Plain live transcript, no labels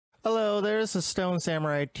Hello, there's a Stone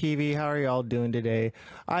Samurai TV. How are y'all doing today?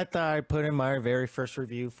 I thought I'd put in my very first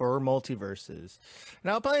review for MultiVersus.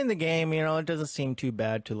 Now, playing the game, it doesn't seem too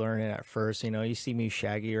bad to learn it at first. You see me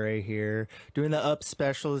Shaggy right here, doing the up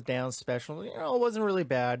specials, down specials. It wasn't really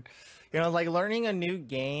bad. Like learning a new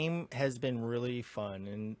game has been really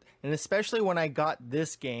fun. And especially when I got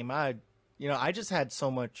this game, I just had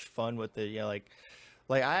so much fun with it.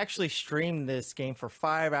 Like I actually streamed this game for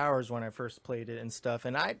 5 hours when I first played it and stuff,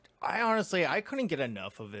 and I honestly I couldn't get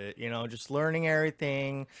enough of it. Just learning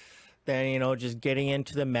everything, then just getting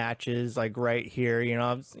into the matches like right here.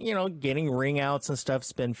 Getting ring outs and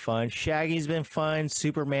stuff's been fun. Shaggy's been fun.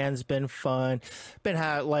 Superman's been fun.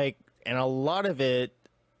 And a lot of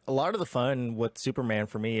the fun with Superman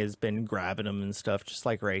for me has been grabbing him and stuff, just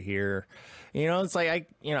like right here. It's like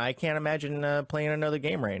I can't imagine playing another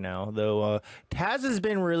game right now. Though Taz has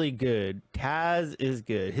been really good. Taz is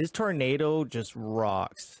good. His tornado just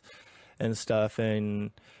rocks and stuff,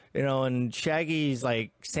 and Shaggy's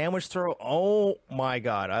like sandwich throw. Oh my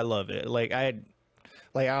god, I love it. I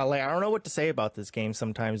don't know what to say about this game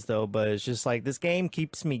sometimes though, but it's just like this game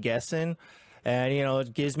keeps me guessing. And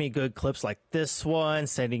it gives me good clips like this one.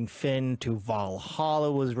 Sending Finn to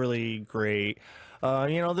Valhalla was really great.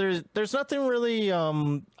 There's nothing really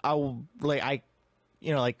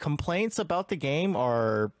complaints about the game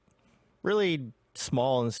are really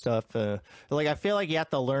small and stuff. I feel like you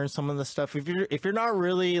have to learn some of the stuff if you're not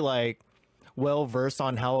really like well versed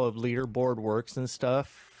on how a leaderboard works and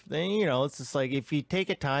stuff. Then it's just like if you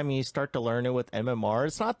take a time and you start to learn it with MMR,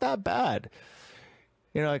 it's not that bad.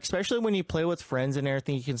 Especially when you play with friends and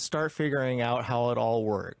everything, you can start figuring out how it all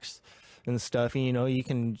works and stuff. And, you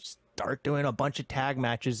can start doing a bunch of tag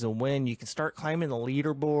matches and win. You can start climbing the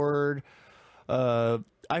leaderboard.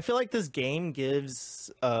 I feel like this game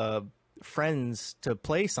gives friends to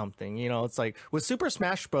play something. It's like with Super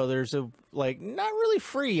Smash Brothers, not really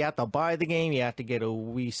free. You have to buy the game. You have to get a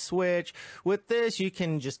Wii Switch. With this, you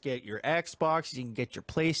can just get your Xbox. You can get your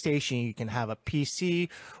PlayStation. You can have a PC,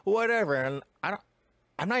 whatever. And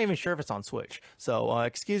I'm not even sure if it's on Switch, so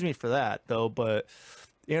excuse me for that though. But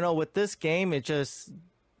with this game, it just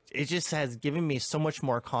has given me so much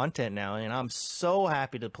more content now, and I'm so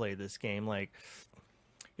happy to play this game.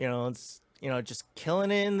 It's just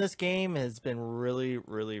killing it in this game has been really,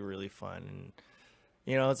 really, really fun.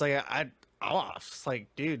 And it's like it's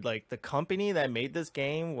like, dude, like the company that made this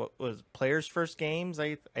game, what was Players First Games,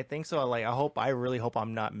 I think so. I really hope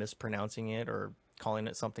I'm not mispronouncing it or calling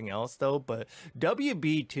it something else though, but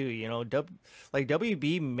WB too,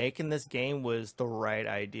 WB making this game was the right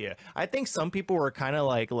idea. I think some people were kind of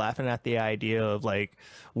like laughing at the idea of like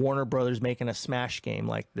Warner Brothers making a Smash game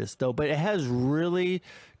like this though, but it has really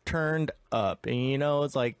turned up. And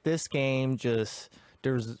it's like this game this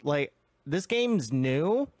game's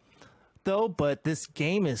new though, but this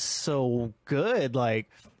game is so good.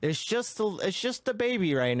 Like it's just a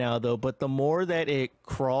baby right now though, but the more that it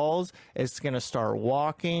crawls, it's gonna start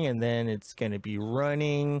walking, and then it's gonna be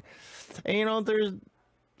running. And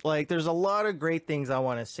there's a lot of great things I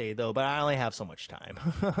want to say though, but I only have so much time.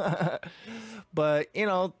 But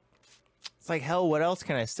it's like, hell, what else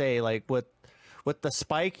can I say? Like with the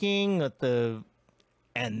spiking,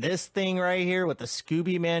 and this thing right here with the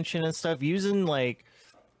Scooby Mansion and stuff, using like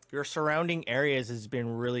your surrounding areas has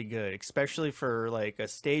been really good, especially for like a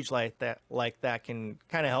stage like that can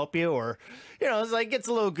kind of help you, or it's like gets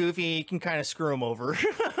a little goofy, you can kind of screw them over.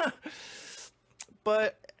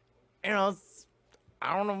 But I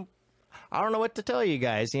don't know what to tell you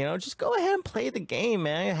guys. Just go ahead and play the game,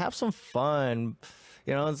 man. Have some fun.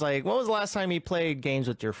 It's like, when was the last time you played games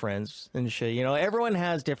with your friends and shit? Everyone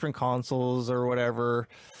has different consoles or whatever.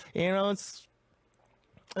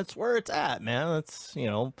 It's where it's at, man. It's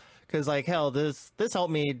because like hell, this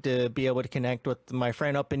helped me to be able to connect with my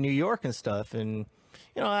friend up in New York and stuff. And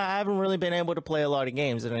I haven't really been able to play a lot of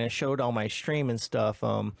games, and I showed on my stream and stuff.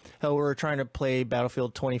 Hell, we were trying to play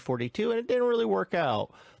Battlefield 2042, and it didn't really work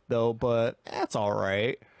out though. But that's all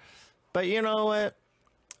right. But you know what?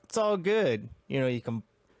 It's all good. You can,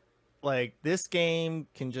 like, this game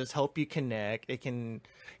can just help you connect. It can,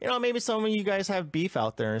 maybe some of you guys have beef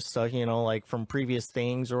out there and stuff, like from previous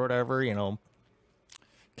things or whatever,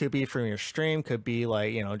 could be from your stream, could be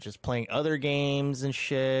like, just playing other games and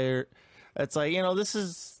shit. It's like, this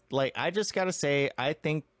is like, I just gotta say, I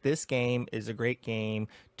think this game is a great game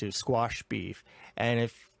to squash beef. And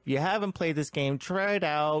if you haven't played this game, try it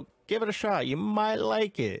out, give it a shot. You might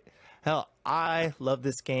like it. Hell, I love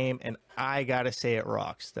this game, and I gotta say it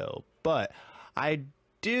rocks though. But I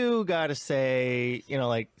do gotta say,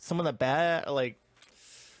 like some of the bad, like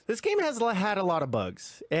This game has had a lot of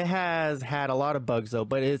bugs. It has had a lot of bugs though,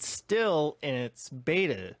 but it's still in its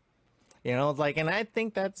beta. You know, like, and I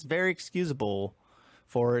think that's very excusable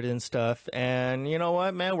for it and stuff. And you know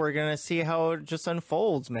what, man, we're gonna see how it just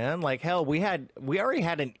unfolds, man. Like, hell, we already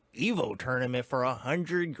had an Evo tournament for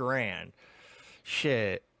 100 grand.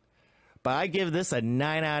 Shit. But I give this a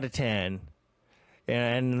 9 out of 10.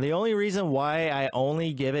 And the only reason why I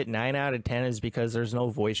only give it 9 out of 10 is because there's no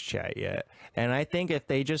voice chat yet. And I think if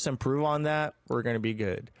they just improve on that, we're going to be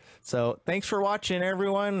good. So thanks for watching,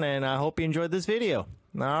 everyone, and I hope you enjoyed this video.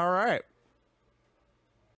 All right.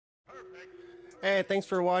 Hey, thanks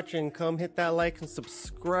for watching. Come hit that like and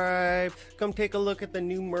subscribe. Come take a look at the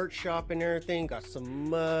new merch shop and everything. Got some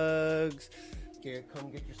mugs. Come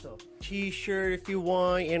get yourself a t-shirt if you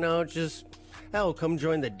want. You know, just hell, come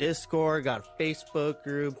join the Discord. Got a Facebook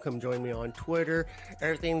group. Come join me on Twitter.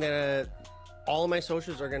 Everything that all of my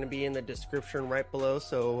socials are going to be in the description right below.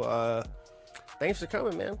 So thanks for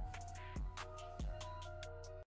coming, man.